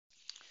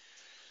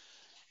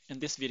In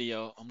this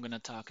video, I'm going to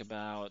talk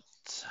about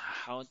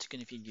how to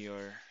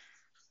configure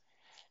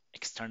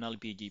external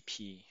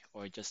BGP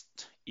or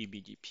just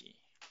eBGP.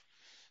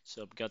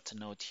 So I've got a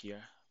note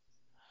here.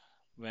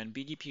 When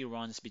BGP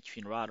runs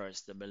between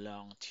routers that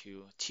belong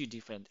to two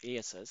different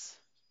ASs,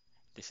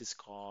 this is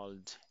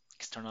called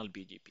external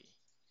BGP.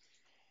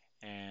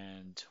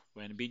 And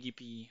when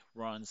BGP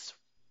runs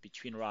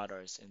between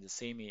routers in the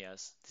same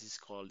AS, this is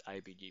called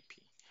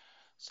iBGP.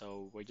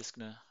 So I'm just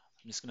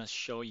gonna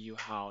show you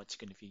how to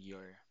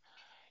configure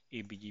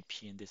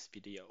eBGP in this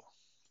video.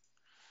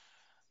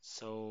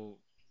 So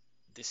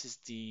this is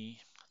the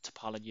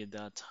topology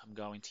that I'm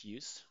going to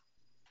use.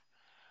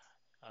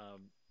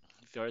 Um,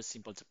 Very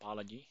simple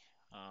topology.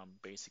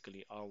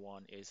 Basically,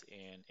 R1 is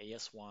in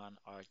AS1,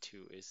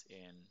 R2 is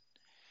in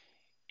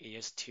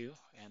AS2,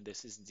 and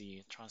this is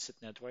the transit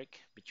network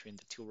between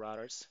the two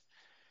routers.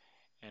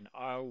 And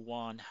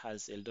R1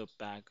 has a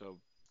loopback of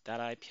that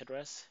IP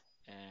address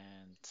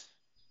and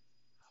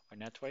our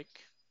network,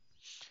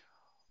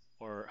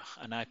 or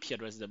an IP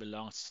address that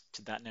belongs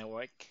to that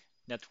network,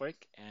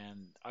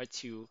 and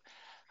R2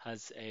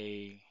 has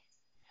a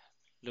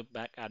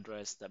loopback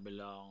address that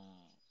belongs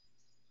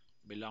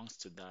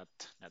to that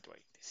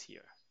network, this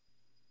here.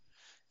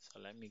 So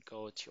let me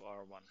go to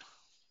R1.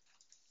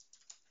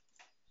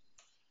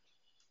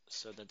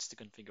 So that's the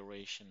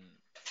configuration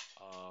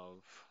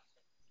of,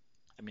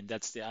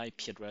 that's the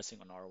IP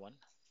addressing on R1,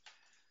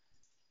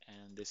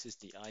 and this is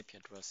the IP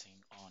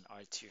addressing on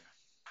R2.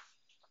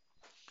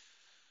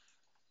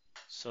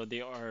 So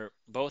they are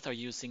both are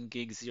using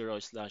gig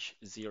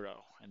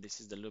 0/0, and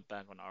this is the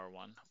loopback on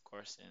R1, of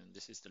course, and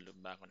this is the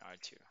loopback on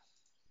R2.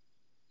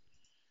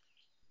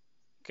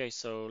 Okay,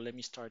 so let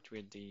me start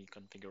with the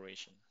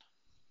configuration.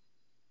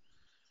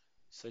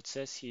 So it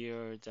says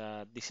here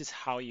that this is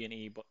how you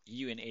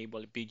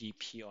enable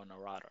BGP on a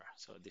router.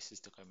 So this is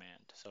the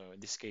command. So in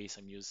this case,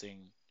 I'm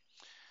using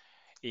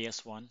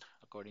AS1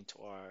 according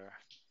to our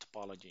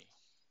topology.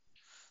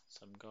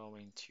 So I'm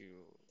going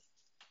to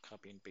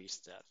copy and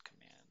paste that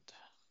command.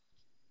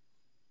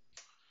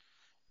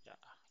 Yeah,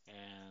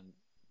 and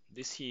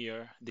this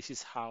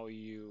is how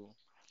you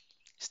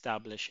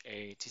establish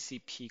a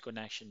TCP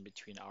connection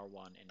between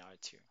R1 and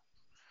R2.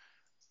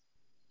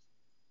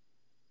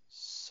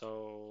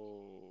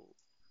 So,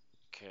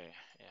 okay,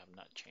 I have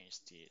not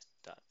changed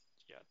that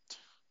yet.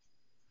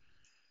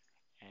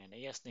 And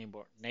AS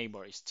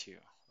neighbor is 2,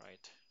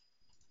 right?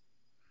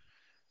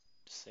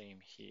 Same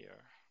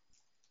here.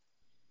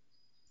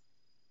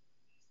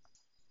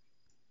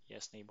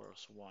 Yes, neighbor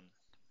is 1.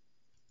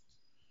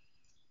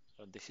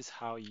 So this is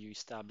how you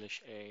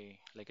establish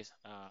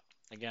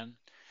again,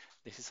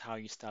 this is how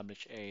you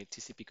establish a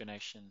TCP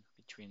connection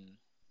between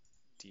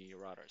the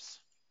routers.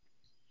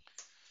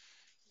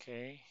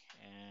 Okay,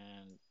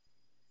 and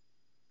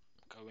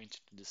I'm going to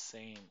do the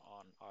same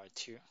on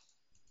R2.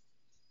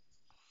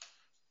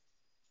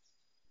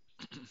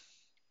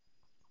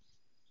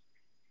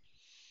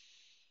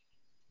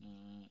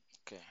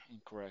 Okay,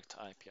 incorrect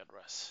IP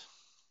address.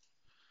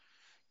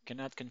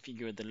 Cannot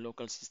configure the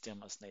local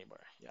system as neighbor.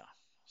 Yeah,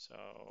 so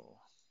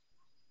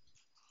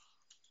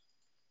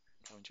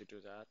I'm going to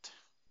do that.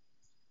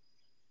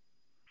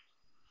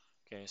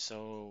 Okay,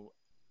 so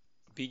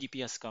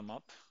BGP has come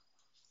up,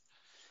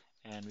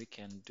 and we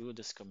can do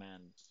this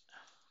command.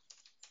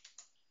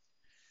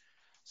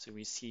 So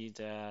we see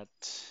that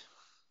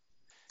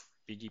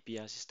BGP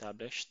has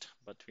established,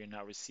 but we're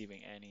not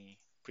receiving any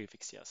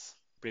prefixes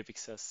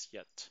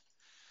yet.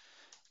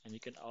 And you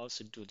can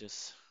also do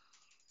this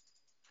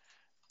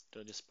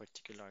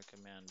particular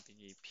command,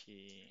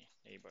 BGP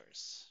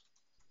neighbors.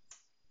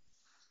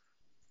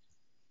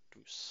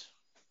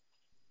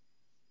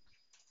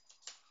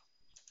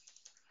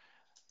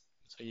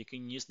 So you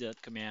can use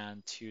that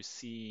command to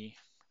see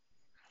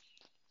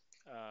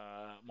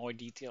more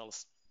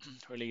details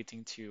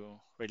related to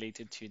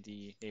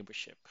the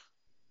neighborship.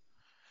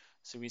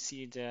 So we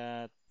see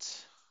that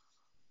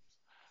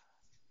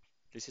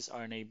this is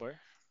our neighbor.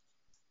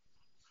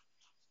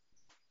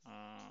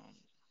 Um,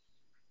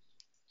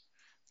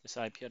 this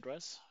IP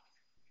address,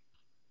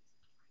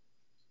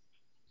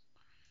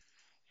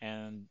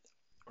 and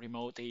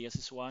remote AS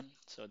is 1.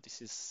 So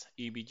this is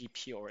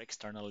eBGP or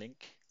external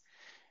link,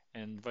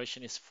 and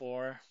version is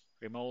 4.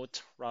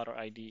 Remote router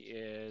ID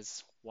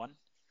is 1.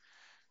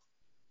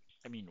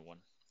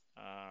 1.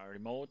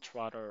 Remote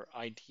router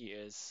ID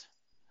is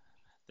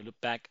the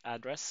loopback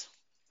address.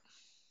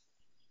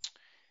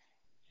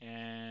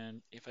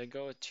 And if I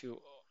go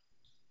to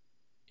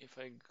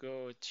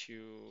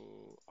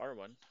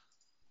R1,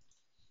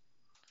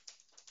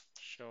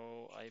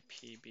 show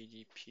IP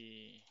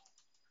BGP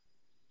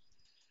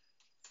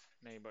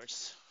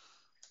neighbors,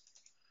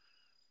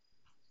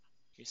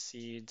 you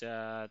see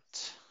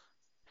that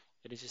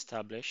it is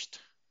established,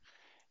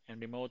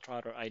 and remote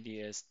router ID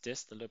is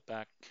this, the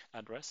loopback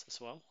address as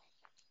well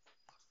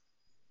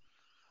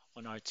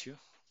on R2.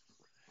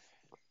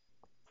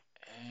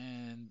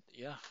 And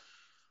yeah,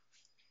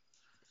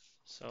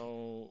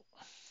 so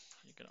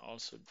you can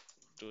also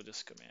do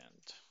this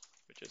command,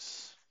 which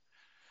is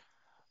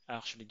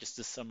actually just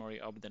the summary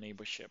of the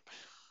neighborship.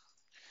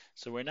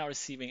 So we're not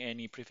receiving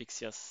any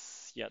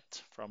prefixes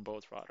yet from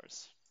both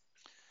routers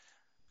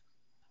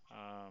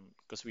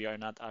because we are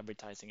not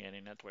advertising any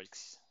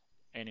networks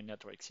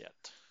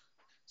yet.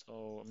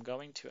 So I'm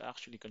going to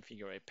actually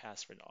configure a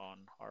password on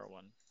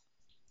R1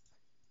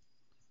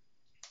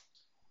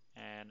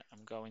 and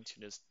I'm going to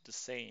do the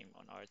same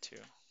on R2.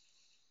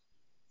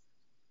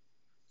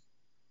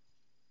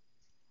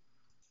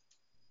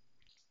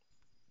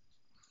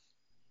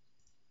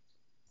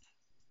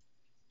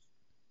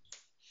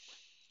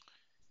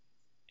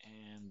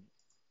 And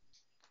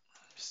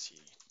let's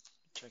see,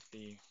 check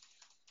the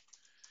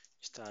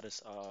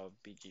status of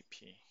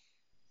BGP.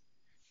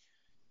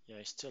 Yeah,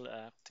 it's still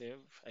active.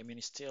 I mean,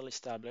 it's still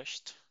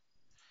established.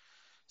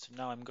 So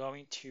now I'm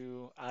going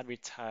to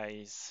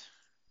advertise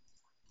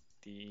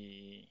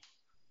the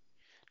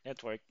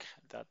network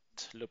that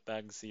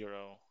loopback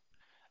 0,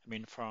 I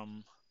mean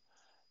from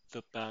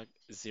loopback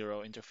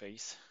 0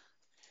 interface.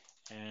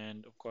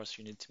 And of course,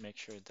 you need to make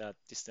sure that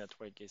this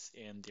network is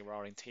in the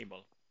routing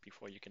table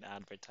before you can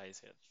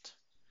advertise it.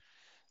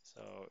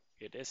 So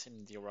it is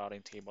in the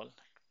routing table,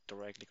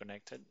 directly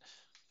connected.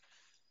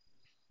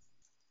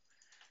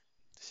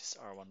 This is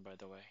R1 by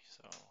the way,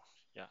 so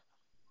yeah.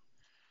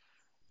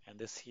 And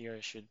this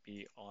here should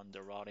be on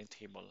the routing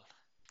table,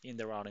 in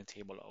the routing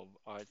table of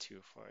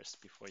R2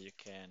 first before you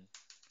can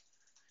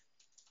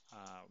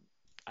um,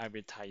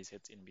 advertise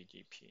it in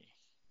BGP.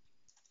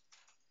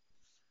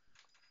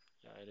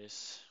 Yeah, it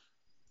is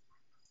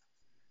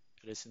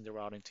in the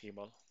routing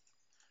table,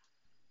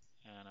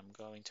 and I'm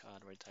going to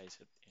advertise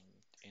it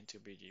into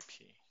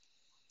BGP.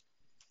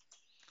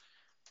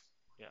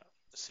 Yeah,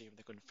 save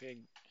the config,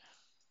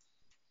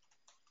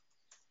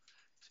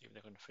 save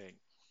the config.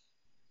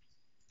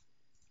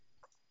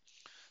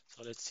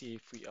 So let's see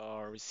if we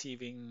are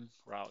receiving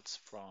routes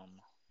from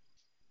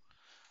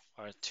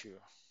R2.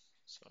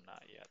 So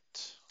not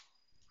yet.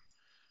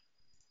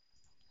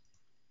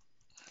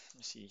 Let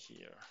me see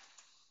here.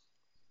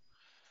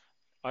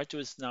 R2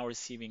 is now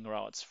receiving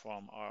routes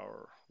from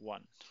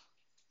R1,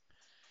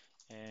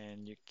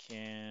 and you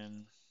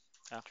can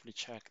actually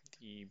check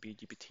the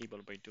BGP table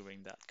by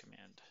doing that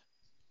command.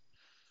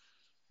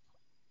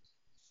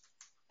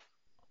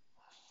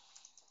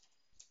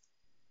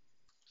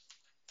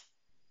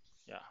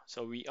 Yeah,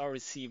 so we are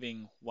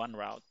receiving one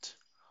route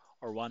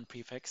or one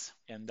prefix,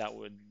 and that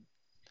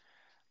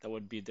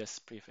would be this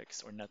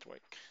prefix or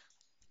network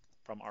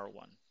from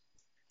R1.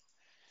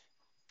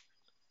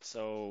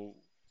 So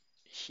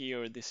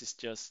here, this is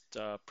just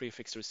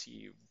prefix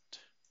received.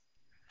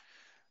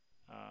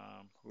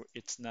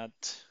 It's not,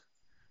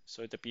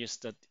 so it appears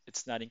that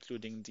it's not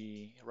including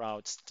the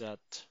routes that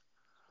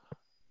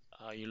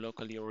you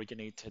locally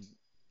originated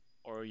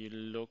or you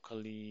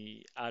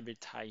locally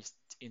advertised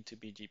into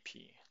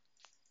BGP,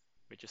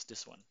 which is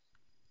this one.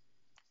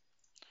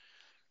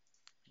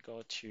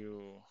 Go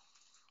to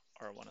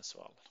R1 as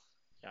well.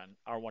 Yeah, and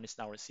R1 is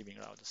now receiving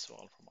route as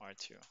well from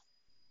R2.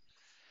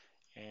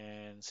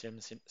 And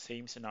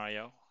same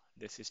scenario.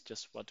 This is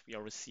just what we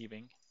are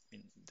receiving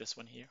in this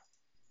one here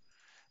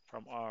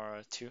from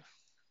R2.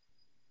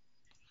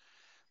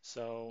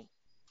 So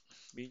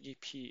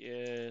BGP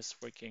is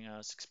working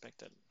as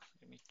expected.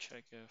 Let me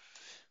check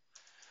if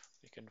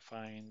we can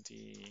find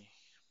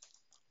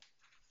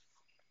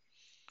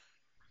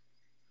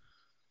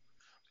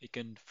we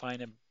can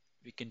find a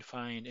we can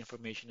find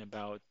information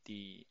about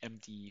the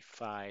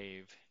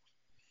MD5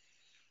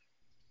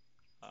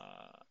 uh,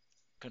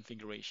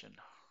 configuration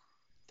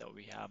that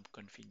we have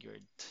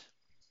configured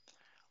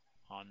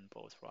on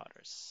both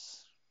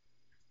routers.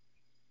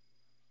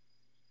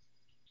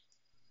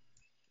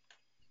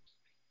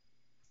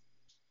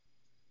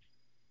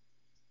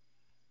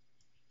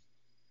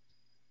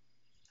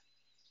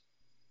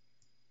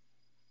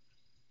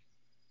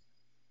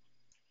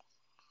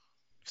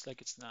 Looks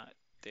like it's not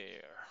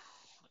there.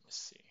 Let me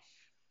see.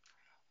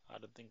 I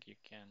don't think you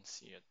can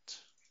see it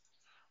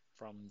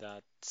from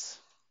that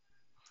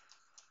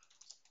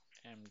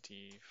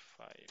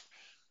MD5.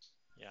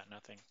 Yeah,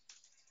 nothing.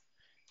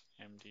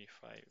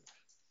 MD5.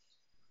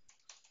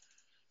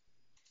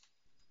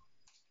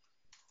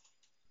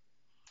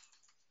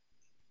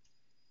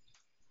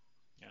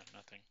 Yeah,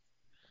 nothing.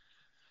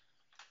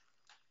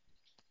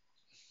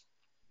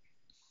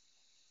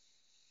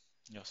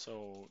 Yeah,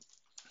 so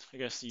I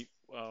guess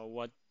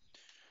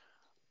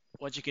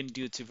what you can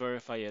do to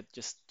verify it,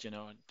 just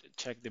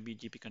check the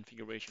BGP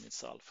configuration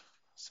itself.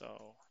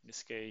 So in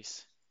this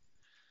case,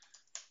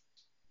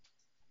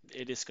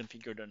 it is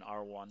configured on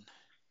R1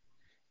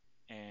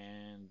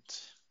 and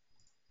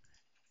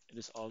it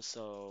is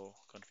also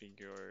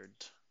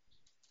configured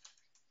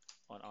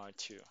on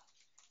R2.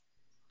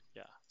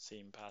 Yeah,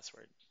 same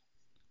password,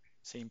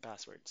 same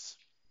passwords.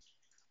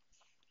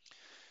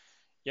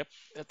 Yep,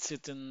 that's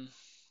it, and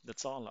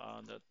that's all.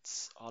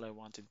 That's all I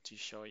wanted to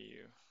show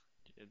you.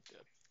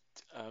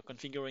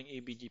 Configuring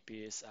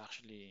eBGP is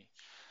actually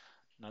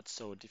not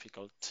so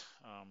difficult.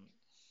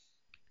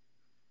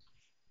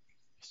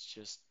 It's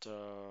just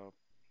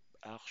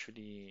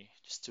actually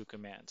just two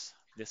commands.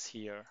 This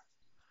here,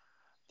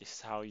 This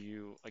is how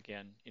you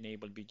again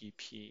enable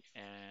BGP,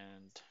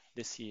 and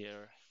this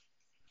here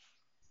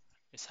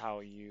is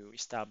how you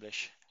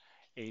establish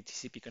a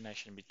TCP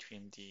connection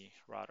between the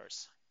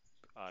routers,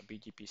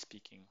 BGP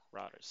speaking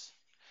routers.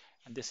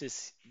 And this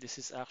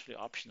is actually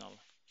optional,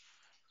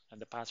 and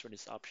the password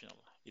is optional.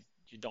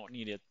 You don't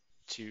need it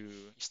to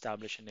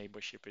establish a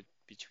neighborship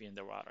between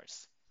the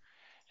routers.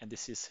 And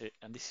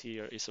this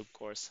here is of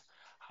course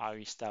how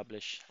you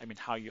establish, I mean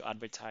how you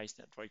advertise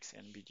networks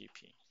in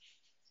BGP.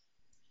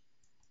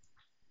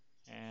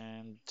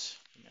 And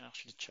let me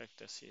actually check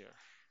this here.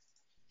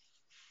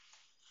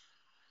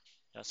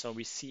 Yeah, so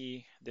we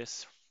see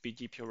this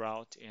BGP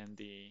route in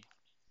the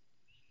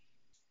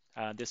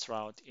this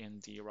route in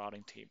the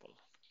routing table,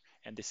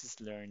 and this is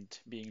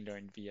being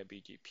learned via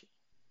BGP,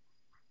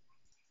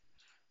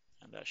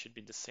 and that should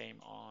be the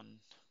same on.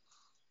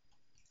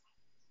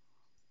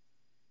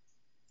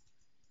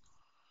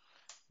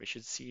 We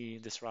should see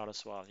this route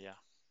as well. Yeah,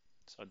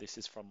 so this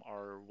is from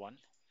R1,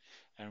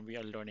 and we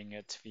are learning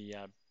it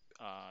via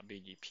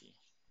BGP.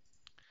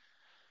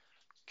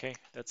 Okay,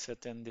 that's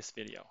it in this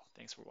video.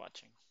 Thanks for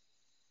watching.